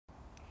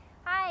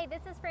Hi,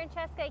 this is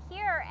Francesca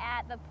here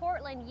at the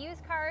Portland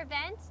used car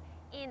event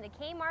in the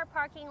K-mart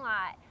parking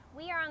lot.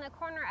 We are on the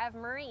corner of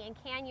Murray and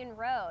Canyon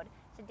Road.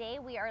 Today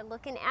we are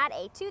looking at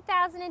a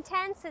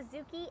 2010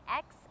 Suzuki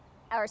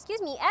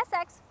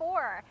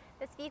SX4.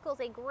 This vehicle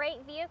is a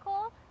great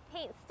vehicle.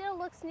 Paint still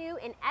looks new,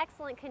 in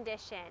excellent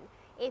condition.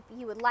 If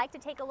you would like to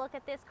take a look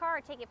at this car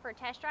or take it for a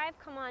test drive,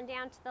 come on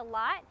down to the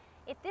lot.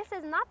 If this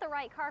is not the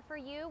right car for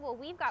you, well,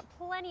 we've got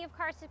plenty of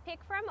cars to pick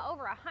from,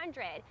 over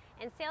 100,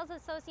 and sales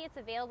associates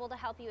available to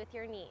help you with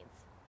your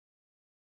needs.